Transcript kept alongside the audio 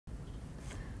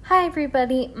Hi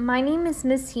everybody, my name is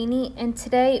Miss Heaney and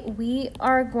today we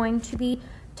are going to be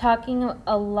talking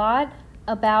a lot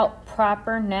about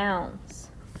proper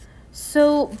nouns.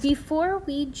 So before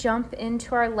we jump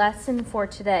into our lesson for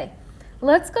today,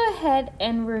 let's go ahead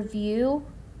and review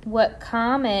what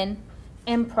common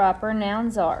and proper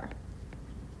nouns are.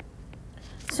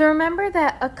 So remember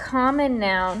that a common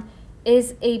noun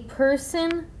is a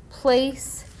person,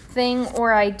 place, thing,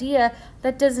 or idea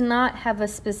that does not have a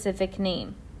specific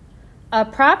name. A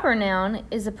proper noun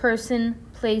is a person,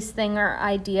 place, thing, or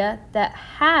idea that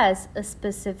has a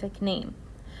specific name.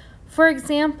 For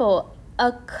example,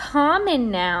 a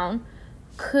common noun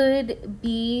could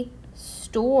be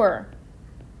store.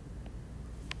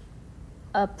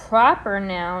 A proper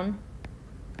noun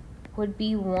would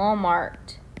be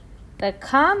Walmart. The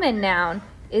common noun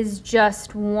is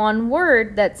just one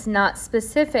word that's not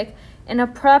specific, and a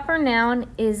proper noun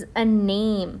is a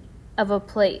name of a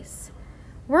place.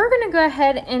 We're going to go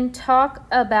ahead and talk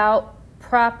about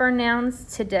proper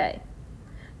nouns today.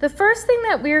 The first thing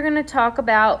that we're going to talk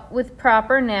about with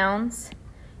proper nouns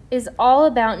is all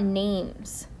about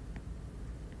names.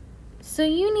 So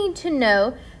you need to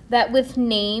know that with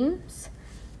names,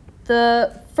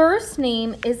 the first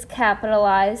name is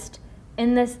capitalized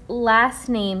and the last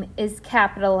name is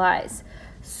capitalized.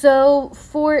 So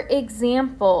for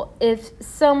example, if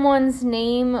someone's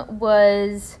name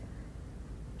was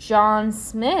John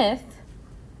Smith,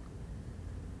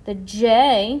 the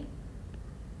J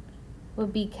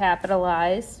would be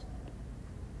capitalized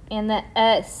and the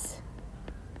S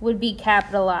would be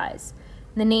capitalized.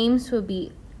 The names would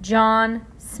be John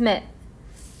Smith.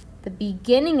 The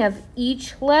beginning of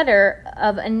each letter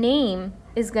of a name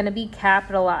is going to be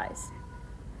capitalized.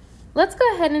 Let's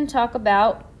go ahead and talk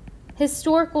about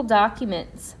historical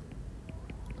documents.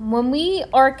 When we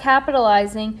are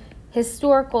capitalizing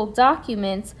historical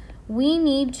documents, we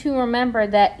need to remember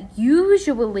that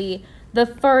usually the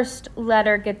first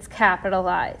letter gets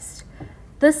capitalized.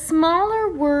 The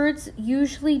smaller words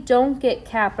usually don't get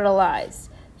capitalized.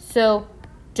 So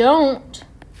don't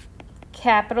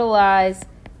capitalize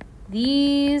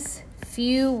these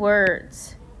few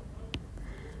words.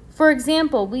 For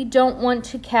example, we don't want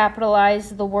to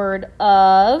capitalize the word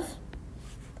of.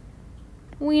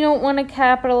 We don't want to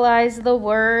capitalize the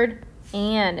word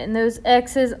and those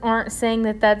X's aren't saying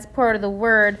that that's part of the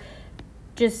word.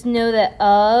 Just know that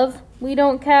of we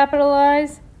don't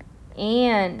capitalize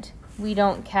and we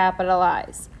don't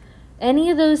capitalize.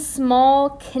 Any of those small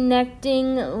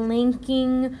connecting,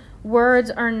 linking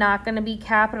words are not going to be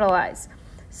capitalized.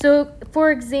 So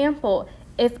for example,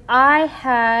 if I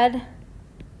had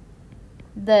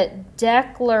the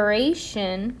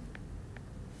Declaration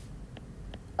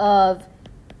of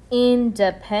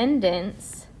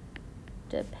Independence,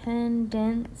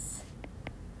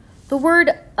 the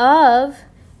word of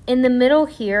in the middle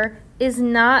here is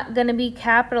not going to be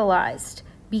capitalized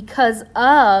because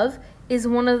of is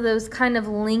one of those kind of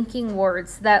linking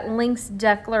words that links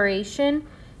declaration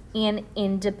and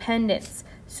independence.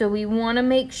 So we want to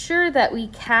make sure that we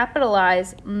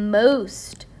capitalize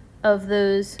most of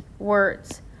those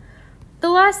words. The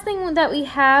last thing that we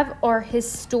have are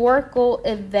historical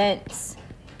events.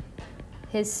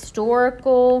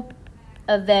 Historical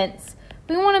events.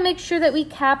 We want to make sure that we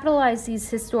capitalize these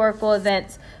historical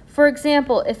events. For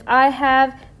example, if I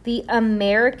have the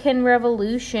American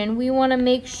Revolution, we want to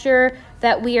make sure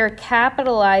that we are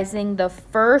capitalizing the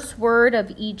first word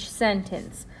of each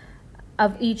sentence,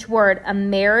 of each word,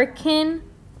 American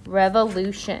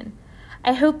Revolution.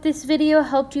 I hope this video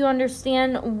helped you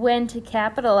understand when to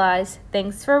capitalize.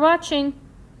 Thanks for watching.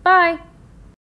 Bye.